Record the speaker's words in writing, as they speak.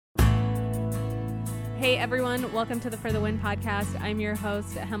Hey everyone, welcome to the For the Win podcast. I'm your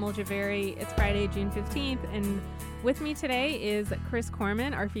host, Hemel Javeri. It's Friday, June 15th, and with me today is Chris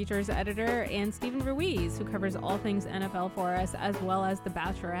Corman, our features editor, and Stephen Ruiz, who covers all things NFL for us, as well as The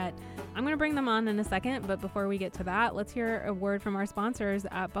Bachelorette. I'm going to bring them on in a second, but before we get to that, let's hear a word from our sponsors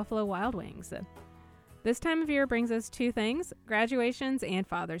at Buffalo Wild Wings. This time of year brings us two things, graduations and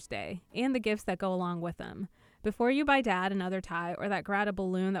Father's Day, and the gifts that go along with them. Before you buy dad another tie or that grad a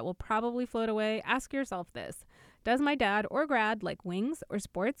balloon that will probably float away, ask yourself this. Does my dad or grad like wings or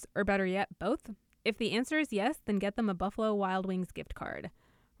sports, or better yet, both? If the answer is yes, then get them a Buffalo Wild Wings gift card.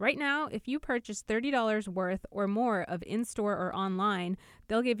 Right now, if you purchase $30 worth or more of in-store or online,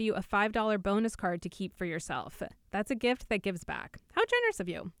 they'll give you a $5 bonus card to keep for yourself. That's a gift that gives back. How generous of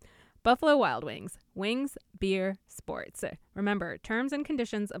you. Buffalo Wild Wings. Wings, beer, sports. Remember, terms and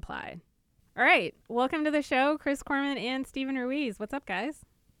conditions apply. All right. Welcome to the show, Chris Corman and Stephen Ruiz. What's up, guys?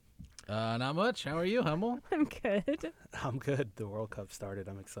 Not much. How are you, Hemel? I'm good. I'm good. The World Cup started.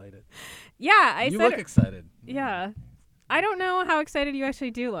 I'm excited. Yeah, You look excited. Yeah. I don't know how excited you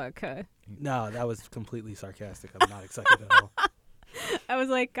actually do look. No, that was completely sarcastic. I'm not excited at all. I was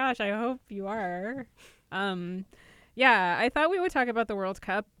like, gosh, I hope you are. Yeah, I thought we would talk about the World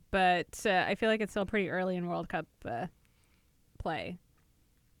Cup, but I feel like it's still pretty early in World Cup play.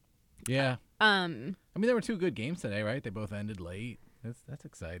 Yeah. I mean, there were two good games today, right? They both ended late. That's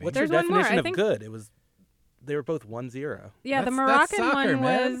exciting. What's There's your one more. definition I of think- good? They were both 1-0. Yeah, the That's Moroccan soccer, one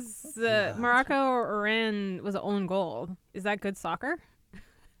man. was Morocco or Iran was an own goal. Is that good soccer?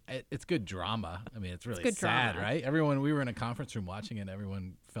 It's good drama. I mean, it's really good sad, drama. right? We were in a conference room watching it, and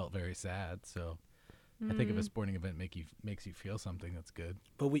everyone felt very sad. So I think if a sporting event makes you feel something, that's good.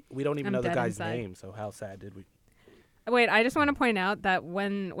 But we don't even I'm know the dead guy's inside. name, so how sad did we? Wait, I just want to point out that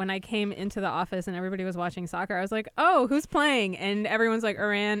when I came into the office and everybody was watching soccer, I was like, oh, who's playing? And everyone's like,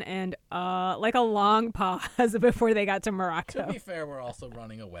 Iran, and like a long pause before they got to Morocco. To be fair, we're also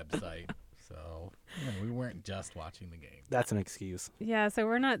running a website, so we weren't just watching the game. That's an excuse. Yeah, so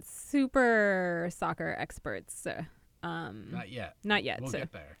we're not super soccer experts. Not yet. Not yet. We'll so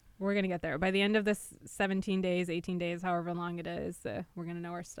get there. we're going to get there. By the end of this 17 days, 18 days, however long it is, we're going to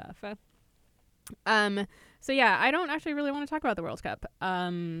know our stuff. So yeah, I don't actually really want to talk about the World Cup.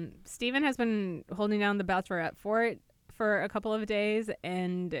 Stephen has been holding down the Bachelorette for a couple of days,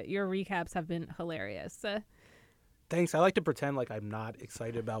 and your recaps have been hilarious. Thanks. I like to pretend like I'm not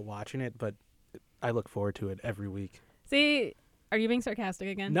excited about watching it, but I look forward to it every week. See, are you being sarcastic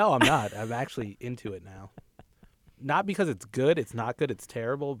again? No, I'm not. I'm actually into it now. Not because it's good. It's not good. It's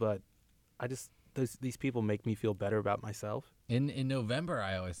terrible. But these people make me feel better about myself. In November,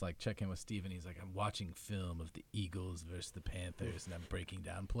 I always check in with Steven. He's like, I'm watching film of the Eagles versus the Panthers, and I'm breaking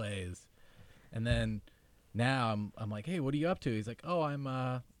down plays. And then now I'm like, hey, what are you up to? He's like, oh, I'm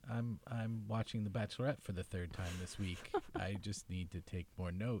watching The Bachelorette for the third time this week. I just need to take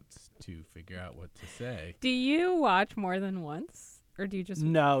more notes to figure out what to say. Do you watch more than once, or do you just?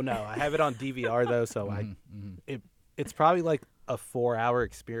 No. I have it on DVR though, so it's probably like a 4-hour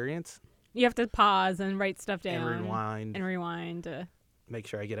experience. You have to pause and write stuff down And rewind. Make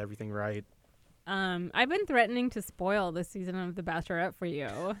sure I get everything right. I've been threatening to spoil this season of The Bachelorette for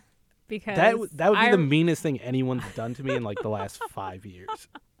you because That would be the meanest thing anyone's done to me in the last 5 years.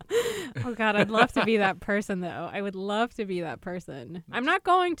 Oh God, I'd love to be that person though. I would love to be that person. I'm not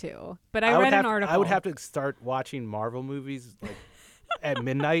going to, but I read an article. I would have to start watching Marvel movies at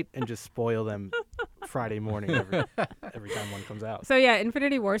midnight and just spoil them Friday morning every time one comes out. So yeah,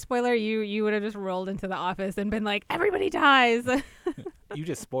 Infinity War spoiler, you would have just rolled into the office and been like, everybody dies. You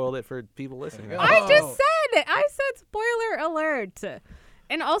just spoiled it for people listening. I just said it. I said spoiler alert.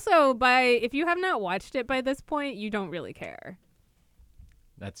 And also, if you have not watched it by this point, you don't really care.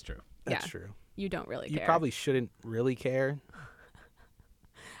 That's true. That's true. You don't really You care. probably shouldn't really care.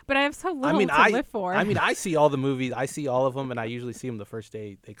 But I have so little to live for. I see all the movies. I see all of them, and I usually see them the first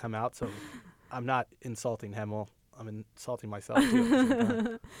day they come out. So I'm not insulting Hemel. I'm insulting myself too. At the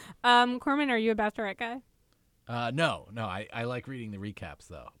same time. Corman, are you a Bachelorette guy? No. I like reading the recaps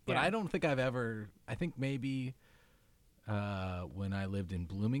though, but Yeah. I don't think I've ever. I think maybe when I lived in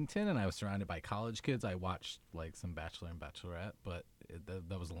Bloomington and I was surrounded by college kids, I watched some Bachelor and Bachelorette, but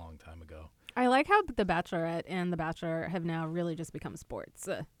that was a long time ago. I like how The Bachelorette and The Bachelor have now really just become sports,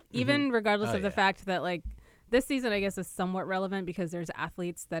 even regardless of the fact that this season I guess is somewhat relevant because there's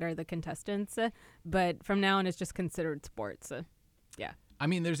athletes that are the contestants, but from now on it's just considered sports. Yeah. I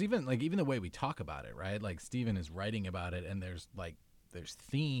mean, there's even the way we talk about it, right? Like Steven is writing about it, and there's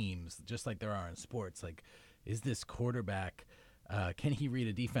themes just like there are in sports. Like, is this quarterback? Can he read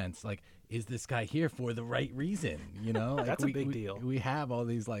a defense? Like, is this guy here for the right reason? You know, That's a big deal. We have all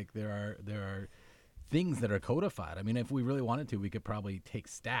these there are things that are codified. I mean, if we really wanted to, we could probably take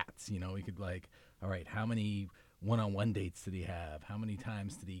stats. You know, we could like, all right, how many one-on-one dates did he have? How many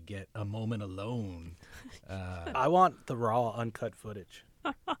times did he get a moment alone? I want the raw, uncut footage.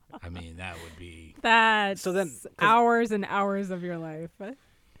 I mean, that would be That's So then- hours and hours of your life.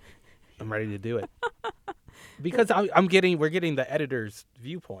 I'm ready to do it because we're getting the editor's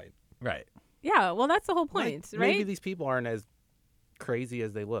viewpoint. right. Yeah, well, that's the whole point, Like, right? Maybe these people aren't as crazy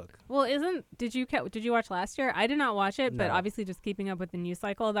as they look. Well, did you watch last year? I did not watch it, but No. obviously just keeping up with the news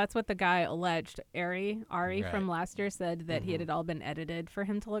cycle. That's what the guy alleged. Ari Right. from last year said that it had all been edited for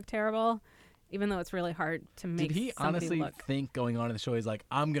him to look terrible, even though it's really hard to make. Did he somebody honestly look. think going on in the show, he's like,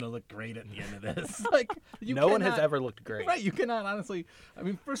 I'm going to look great at the end of this? Like, No one has cannot- ever looked great. Right, you cannot honestly. I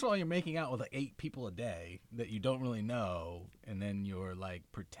mean, first of all, you're making out with like 8 people a day that you don't really know, and then you're like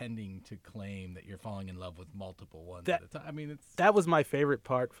pretending to claim that you're falling in love with multiple ones at a time. I mean, it's That was my favorite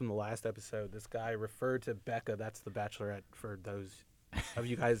part from the last episode. This guy referred to Becca. That's the Bachelorette for those of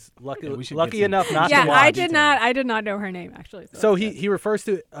you guys lucky Yeah, we should lucky get some- enough not Yeah, to watch. I did not know her name actually. So that's good. he refers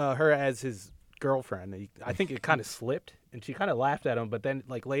to her as his girlfriend. I think it kind of slipped, and she kind of laughed at him. But then,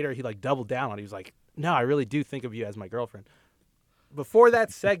 like later, he like doubled down on it. He was like, "No, I really do think of you as my girlfriend." Before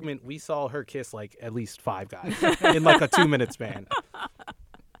that segment, we saw her kiss like at least 5 guys in like a 2-minute span.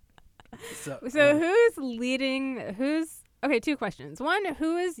 So who's leading? Okay? 2 questions. One,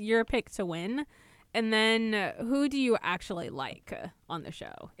 who is your pick to win? And then who do you actually like on the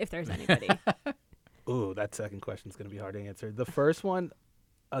show, if there's anybody? Ooh, that second question's gonna be hard to answer. The first one,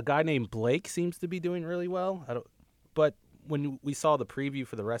 a guy named Blake seems to be doing really well. But when we saw the preview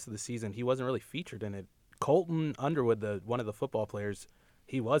for the rest of the season, he wasn't really featured in it. Colton Underwood, one of the football players,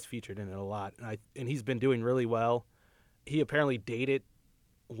 he was featured in it a lot, and he's been doing really well. He apparently dated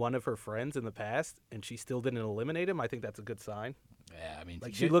one of her friends in the past, and she still didn't eliminate him. I think that's a good sign. yeah. I mean,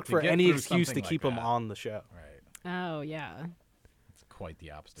 Like to she get- looked to for get any through excuse to something keep like him that. on the show. Right, Oh yeah. it's quite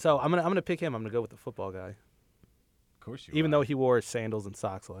the opposite. So I'm gonna pick him. I'm gonna go with the football guy. of course you. Even are. though he wore sandals and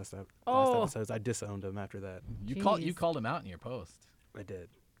socks last Oh. episodes, I disowned him after that. you Jeez. called him out in your post. I did.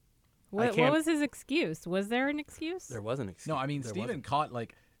 What can't- was his excuse? Was there an excuse? There was an excuse. No, I mean There Steven wasn't. caught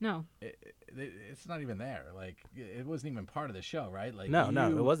like No. it's not even there. Like it wasn't even part of the show, right? Like No,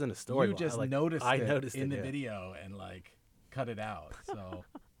 it wasn't a story. You just Like, noticed I it noticed in it, the yeah. video and like cut it out. So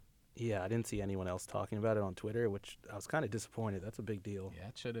Yeah, I didn't see anyone else talking about it on Twitter, which I was kind of disappointed. That's a big deal. yeah,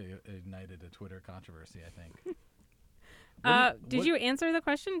 it should have ignited a Twitter controversy, I think. Did you answer the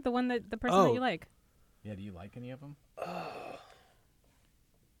question? The one that the person that Oh. you like? Yeah, do you like any of them?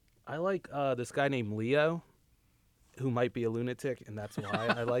 I like this guy named Leo, who might be a lunatic, and that's why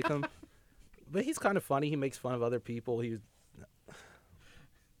I like him. But he's kind of funny. He makes fun of other people.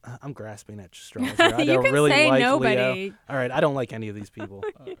 I'm grasping at straws here. I You don't can really say like nobody. Leo. All right, I don't like any of these people.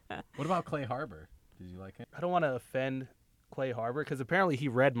 What about Clay Harbor? Did you like him? I don't want to offend Clay Harbor because apparently he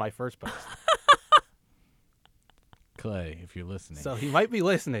read my first post, Clay, if you're listening. so he might be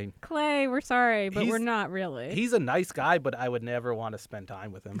listening. Clay, we're sorry, but we're He's- not really. He's a nice guy, but I would never want to spend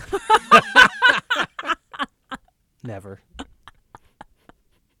time with him. Never.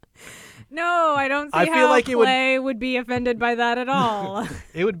 No, I don't see I feel how like it would- Clay would be offended by that at all.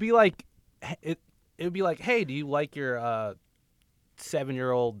 It would be like it would be like, hey, do you like your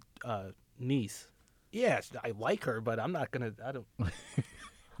 7-year-old niece? Yes, I like her, but I'm not gonna. I don't.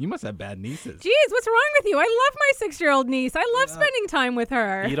 You must have bad nieces. Jeez, what's wrong with you? I love my 6-year-old niece. I love spending time with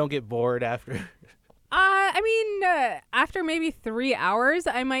her. You don't get bored after. I mean, after maybe 3 hours,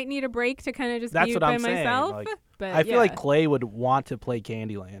 I might need a break to kind of just That's be what by I'm saying, myself. like, But I feel yeah. like Clay would want to play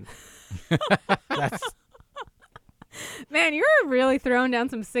Candyland. That's Man, you're really throwing down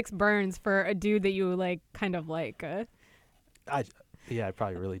some 6 burns for a dude that you like, kind of like. I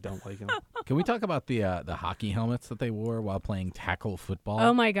probably really don't like him. Can we talk about the hockey helmets that they wore while playing tackle football?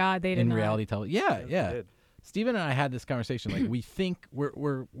 Oh my God, they did in not. reality television. Yeah, yeah. Did. Steven and I had this conversation. Like, we think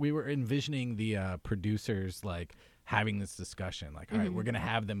we were envisioning the producers like having this discussion. Like, all right, we're gonna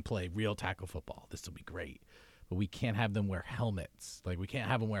have them play real tackle football. This will be great, but we can't have them wear helmets. Like, we can't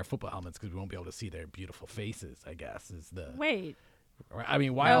have them wear football helmets because we won't be able to see their beautiful faces. I guess is the. Wait, I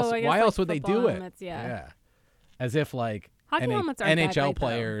mean, why Oh, else? I guess, Why like, else would they football do helmets, it? yeah. As if like Hockey helmets aren't that NHL great, though.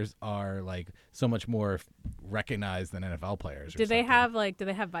 players are like so much more recognized than NFL players. Or do they something. have do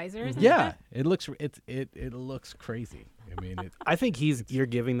they have visors? and Yeah, stuff? it looks crazy. I mean, I think you're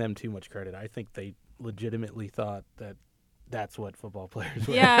giving them too much credit. I think they legitimately thought that that's what football players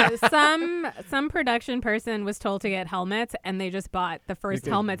were. Yeah, some production person was told to get helmets, and they just bought the first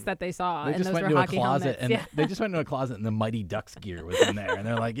helmets that they saw, they and just those went were into a hockey closet helmets. and Yeah. they just went into a closet and the Mighty Ducks gear was in there, and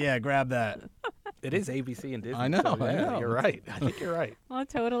they're like, "Yeah, grab that." It is ABC and Disney. I know, so, I yeah, know. You're right. I think you're right. Well, it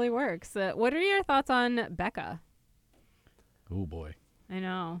totally works. What are your thoughts on Becca? Oh boy. I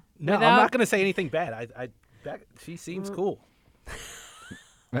know. No, I'm not going to say anything bad. She seems cool.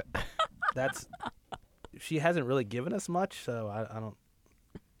 She hasn't really given us much, so I don't.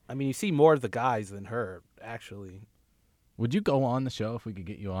 I mean, you see more of the guys than her, actually. Would you go on the show if we could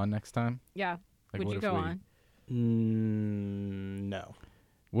get you on next time? Yeah. Like, Would what you if go we- on? No.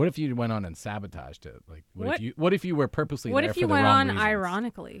 What if you went on and sabotaged it? Like, What- what if you were purposely What there if for you the went wrong on reasons?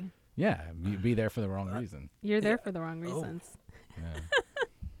 ironically? Yeah, you'd be there for the wrong reason. You're there for the wrong reasons. Yeah.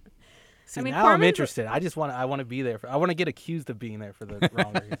 See, I mean, now I'm Carmen's- interested. I want to be there. I want to get accused of being there for the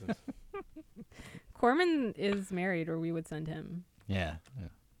wrong reasons. Corman is married, or we would send him. Yeah. Yeah.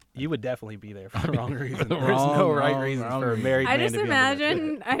 You would definitely be there for the wrong reason. the There's no wrong- right wrong- reason wrong for a reason. married I man just to be on the Bachelor.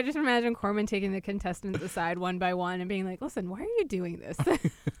 imagine, I just imagine Corman taking the contestants aside one by one and being like, "Listen, why are you doing this?"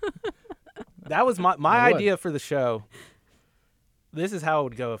 That was my I would. idea for the show. This is how it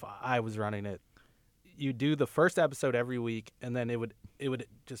would go if I was running it. You do the first episode every week, and then it would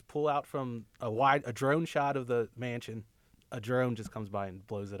just pull out from a drone shot of the mansion. A drone just comes by and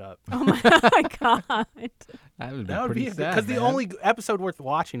blows it up. Oh my god! That would be That would pretty be sad. because the man. only episode worth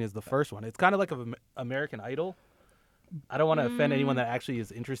watching is the first one. It's kind of like American Idol. I don't want to offend anyone that actually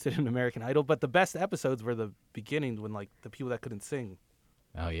is interested in American Idol, but the best episodes were the beginnings when like the people that couldn't sing.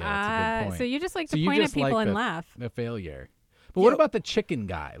 Oh yeah, that's a good point. So you just like So to you point at just people like and the- laugh. The failure. But what Yeah. about the chicken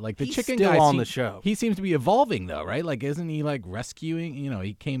guy? Like the He's chicken still guy on the show. He seems to be evolving though, right? Like isn't he like rescuing?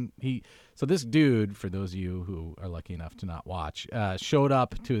 So this dude, for those of you who are lucky enough to not watch, showed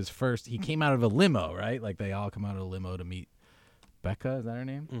up to his first. He came out of a limo, right? Like they all come out of a limo to meet Becca. Is that her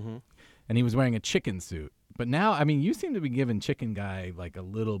name? Mm-hmm. And he was wearing a chicken suit. But now, I mean, you seem to be giving chicken guy like a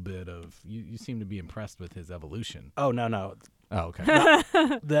little bit of. You seem to be impressed with his evolution. Oh no, Oh, okay.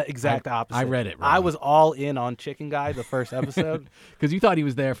 the exact opposite. I read it I wrong. was all in on Chicken Guy the first episode. Because you thought he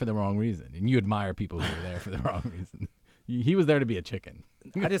was there for the wrong reason, and you admire people who are there for the wrong reason. He was there to be a chicken.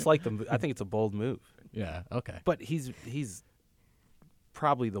 I just like them. I think it's a bold move, Yeah. Okay. but he's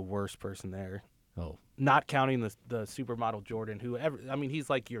probably the worst person there. Oh. Not counting the supermodel Jordan, I mean, he's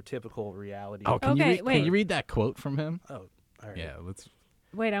like your typical reality. Oh, can Okay, you wait. can you read that quote from him? Oh, all right. Yeah. Let's.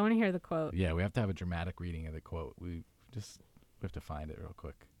 Wait, I want to hear the quote. Yeah, we have to have a dramatic reading of the quote. We have to find it real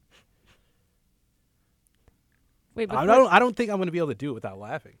quick. Wait, I before, don't think I'm going to be able to do it without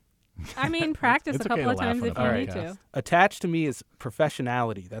laughing. I mean, practice It's a okay couple to of laugh times on if a you All need podcast. to. Attached to me is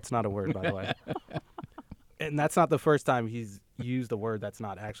professionality. That's not a word, by the way. And that's not the first time he's used a word that's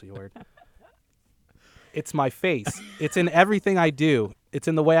not actually a word. It's my face. It's in everything I do. It's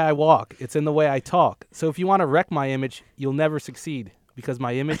in the way I walk. It's in the way I talk. So if you want to wreck my image, you'll never succeed because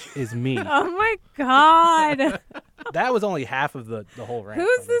my image is me. Oh my god! That was only half of the whole rant.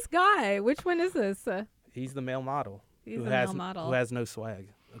 Who's this guy? Which one is this? He's the male model. He's who the has, male model. Who has no swag,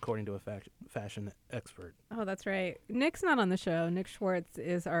 according to a fashion expert. Oh, that's right. Nick's not on the show. Nick Schwartz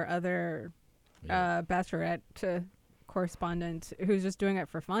is our other Bachelorette correspondent who's just doing it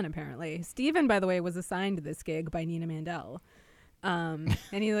for fun, apparently. Steven, by the way, was assigned this gig by Nina Mandel. And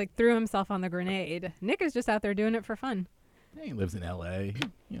he like threw himself on the grenade. Nick is just out there doing it for fun. Yeah, he lives in L.A.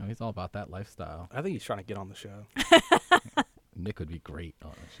 He's all about that lifestyle. I think he's trying to get on the show. Nick would be great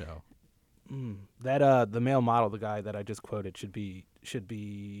on the show. That the male model, the guy that I just quoted, should get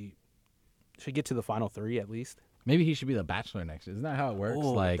to the final three at least. Maybe he should be the Bachelor next year. Isn't that how it works?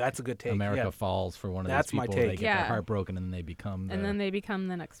 Oh, like that's a good take, America yeah. falls for one of That's these my people. They take. get Yeah. their heart broken and then they become. And then they become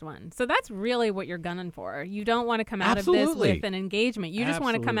the next one. So that's really what you're gunning for. You don't want to come out of Absolutely. this with an engagement. You just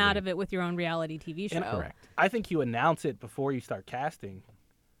want to come out Absolutely. of it with your own reality TV show. Correct. I think you announce it before you start casting,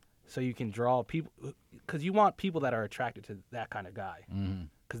 so you can draw people, because you want people that are attracted to that kind of guy.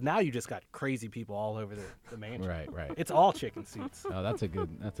 Because now you just got crazy people all over the mansion. Right. It's all chicken suits. Oh, that's a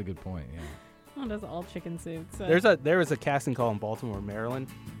good point. Yeah. Oh, those all chicken suits. There was a casting call in Baltimore, Maryland.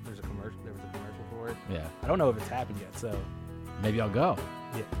 There was a commercial for it. Yeah. I don't know if it's happened yet. So Maybe I'll go.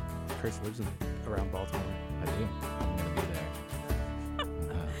 yeah, Chris lives around Baltimore. I do. I'm gonna be there.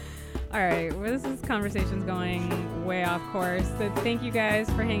 All right, well, this conversation's going way off course. So thank you guys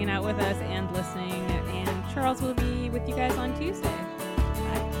for hanging out with us and listening. And Charles will be with you guys on Tuesday.